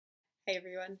Hey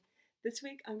everyone, this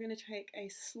week I'm going to take a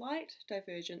slight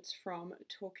divergence from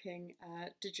talking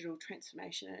digital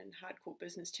transformation and hardcore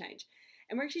business change,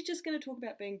 and we're actually just going to talk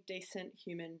about being decent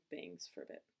human beings for a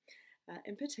bit,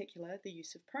 in particular the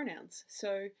use of pronouns.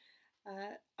 So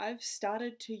I've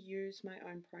started to use my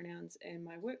own pronouns in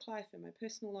my work life and my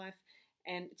personal life,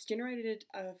 and it's generated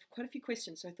quite a few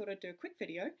questions, so I thought I'd do a quick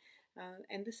video.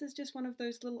 And this is just one of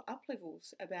those little up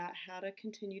levels about how to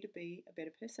continue to be a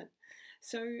better person.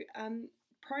 So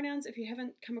pronouns, if you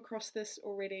haven't come across this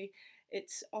already,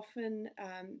 it's often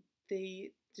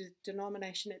the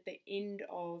denomination at the end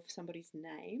of somebody's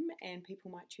name, and people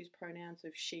might choose pronouns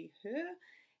of she, her,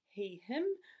 he, him,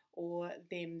 or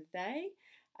them, they.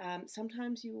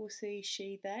 Sometimes you will see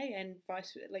she, they, and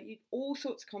vice versa, all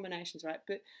sorts of combinations, right?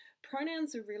 But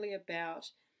pronouns are really about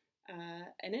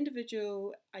an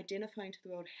individual identifying to the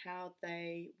world how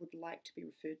they would like to be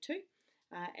referred to,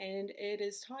 and it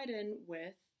is tied in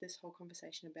with this whole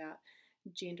conversation about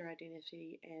gender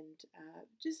identity and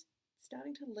just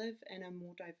starting to live in a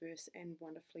more diverse and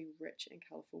wonderfully rich and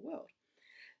colourful world.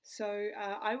 So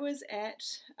I was at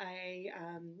a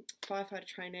firefighter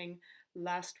training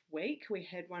last week. We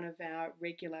had one of our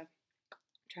regular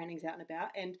trainings out and about,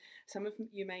 and some of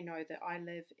you may know that I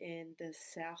live in the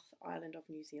South Island of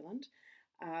New Zealand.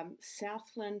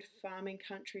 Southland farming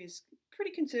country is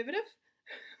pretty conservative,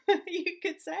 you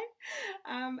could say,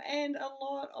 and a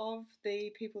lot of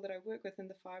the people that I work with in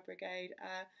the fire brigade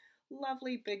are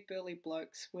lovely big burly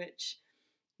blokes, which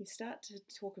you start to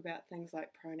talk about things like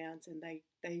pronouns and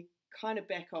they kind of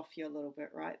back off you a little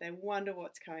bit, right? They wonder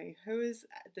what's coming. Who is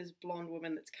this blonde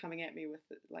woman that's coming at me with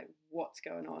what's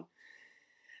going on?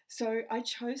 So I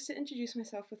chose to introduce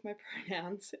myself with my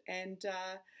pronouns, and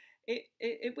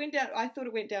it went down. I thought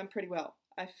it went down pretty well.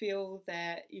 I feel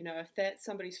that, if that's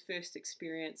somebody's first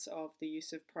experience of the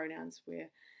use of pronouns, where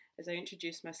as I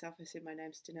introduced myself, I said my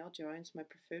name's Danelle Jones, my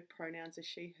preferred pronouns are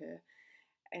she, her,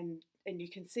 and you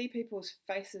can see people's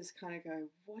faces kind of go,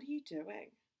 what are you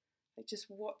doing? Just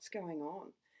what's going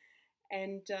on?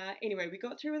 And anyway, we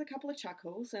got through with a couple of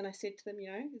chuckles, and I said to them,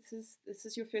 this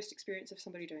is your first experience of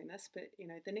somebody doing this, but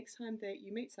the next time that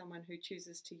you meet someone who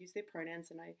chooses to use their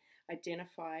pronouns and I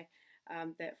identify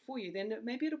that for you, then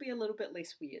maybe it'll be a little bit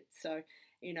less weird. So,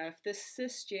 if this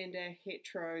cisgender,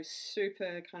 hetero,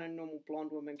 super kind of normal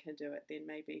blonde woman can do it, then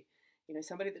maybe,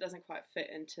 somebody that doesn't quite fit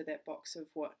into that box of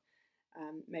what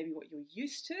maybe what you're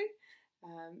used to,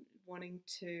 wanting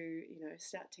to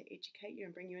start to educate you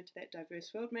and bring you into that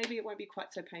diverse world, maybe it won't be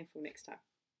quite so painful next time.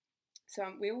 So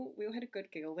we all had a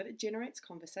good giggle, but it generates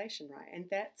conversation, right? And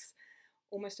that's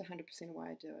almost 100% of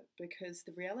why I do it, because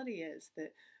the reality is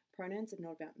that pronouns are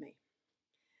not about me.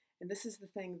 And this is the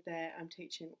thing that I'm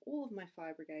teaching all of my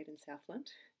fire brigade in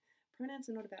Southland. Pronouns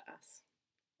are not about us.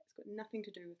 It's got nothing to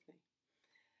do with me.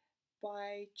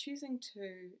 By choosing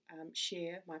to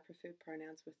share my preferred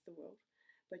pronouns with the world,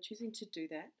 by choosing to do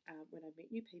that when I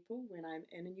meet new people, when I'm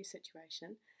in a new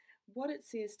situation, what it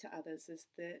says to others is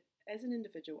that as an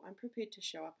individual, I'm prepared to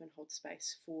show up and hold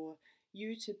space for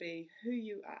you to be who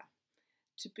you are,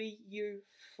 to be you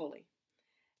fully.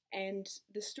 And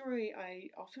the story I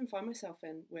often find myself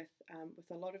in with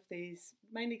a lot of these,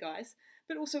 mainly guys,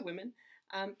 but also women,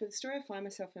 but the story I find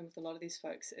myself in with a lot of these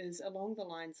folks is along the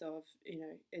lines of,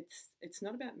 it's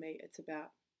not about me, it's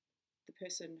about the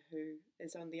person who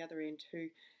is on the other end, who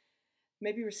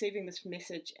may be receiving this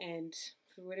message and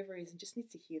for whatever reason just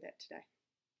needs to hear that today.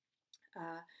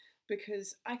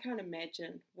 Because I can't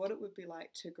imagine what it would be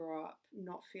like to grow up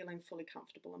not feeling fully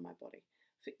comfortable in my body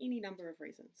for any number of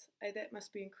reasons. That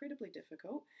must be incredibly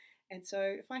difficult. And so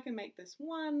if I can make this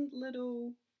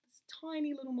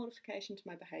tiny little modification to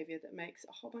my behaviour that makes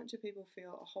a whole bunch of people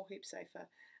feel a whole heap safer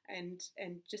and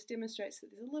just demonstrates that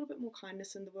there's a little bit more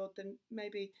kindness in the world than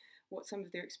maybe what some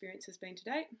of their experience has been to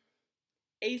date,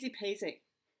 easy peasy.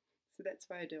 So that's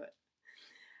why I do it.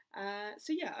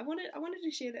 So yeah, I wanted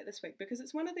to share that this week because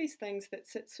it's one of these things that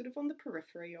sits sort of on the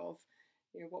periphery of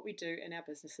what we do in our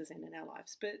businesses and in our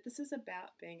lives. But this is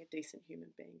about being a decent human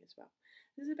being as well.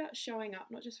 This is about showing up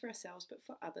not just for ourselves but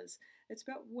for others. It's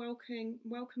about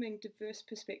welcoming diverse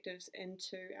perspectives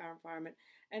into our environment,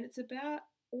 and it's about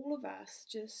all of us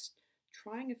just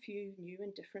trying a few new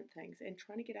and different things and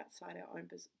trying to get outside our own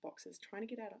boxes, trying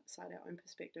to get outside our own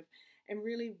perspective and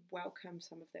really welcome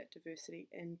some of that diversity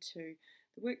into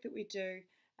the work that we do,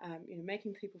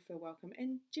 making people feel welcome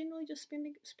and generally just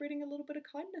spreading a little bit of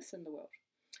kindness in the world.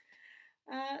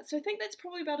 So I think that's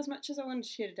probably about as much as I wanted to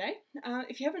share today.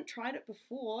 If you haven't tried it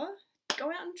before, go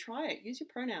out and try it. Use your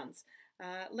pronouns.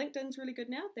 LinkedIn's really good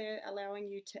now. They're allowing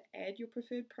you to add your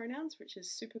preferred pronouns, which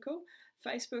is super cool.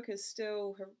 Facebook is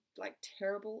still like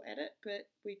terrible at it, but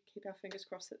we keep our fingers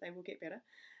crossed that they will get better.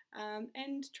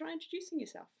 And try introducing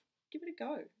yourself. Give it a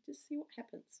go. Just see what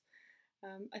happens.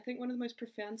 I think one of the most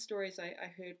profound stories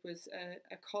I heard was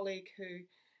a colleague who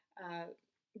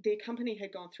their company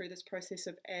had gone through this process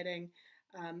of adding,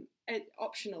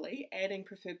 optionally adding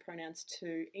preferred pronouns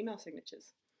to email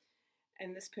signatures.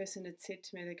 And this person had said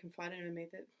to me, they confided in me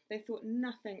that they thought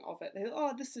nothing of it. They thought,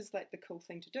 oh, this is like the cool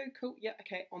thing to do. Cool, yeah,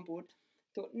 okay, on board.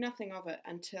 Thought nothing of it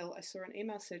until I saw an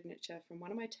email signature from one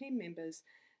of my team members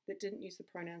that didn't use the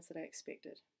pronouns that I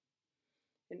expected.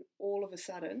 And all of a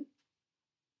sudden,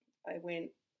 I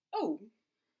went, oh,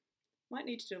 might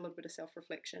need to do a little bit of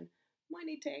self-reflection. Might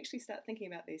need to actually start thinking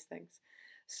about these things.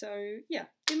 So yeah,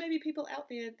 there may be people out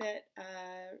there that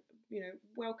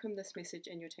welcome this message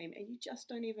in your team, and you just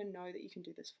don't even know that you can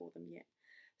do this for them yet.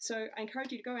 So I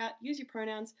encourage you to go out, use your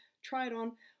pronouns, try it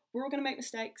on. We're all going to make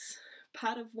mistakes.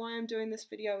 Part of why I'm doing this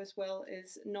video as well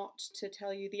is not to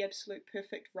tell you the absolute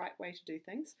perfect right way to do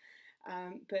things,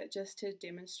 but just to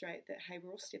demonstrate that, hey,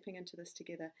 we're all stepping into this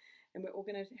together, and we're all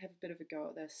going to have a bit of a go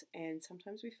at this, and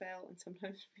sometimes we fail and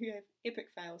sometimes we have epic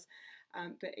fails,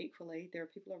 but equally there are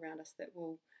people around us that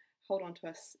will hold on to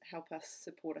us, help us,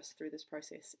 support us through this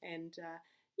process. And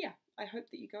yeah, I hope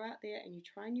that you go out there and you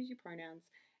try and use your pronouns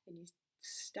and you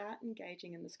start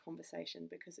engaging in this conversation,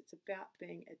 because it's about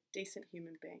being a decent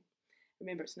human being.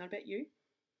 Remember, it's not about you,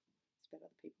 it's about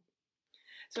other people.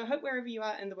 So I hope wherever you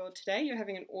are in the world today, you're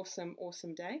having an awesome,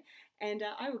 awesome day, and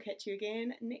I will catch you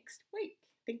again next week.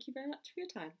 Thank you very much for your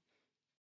time.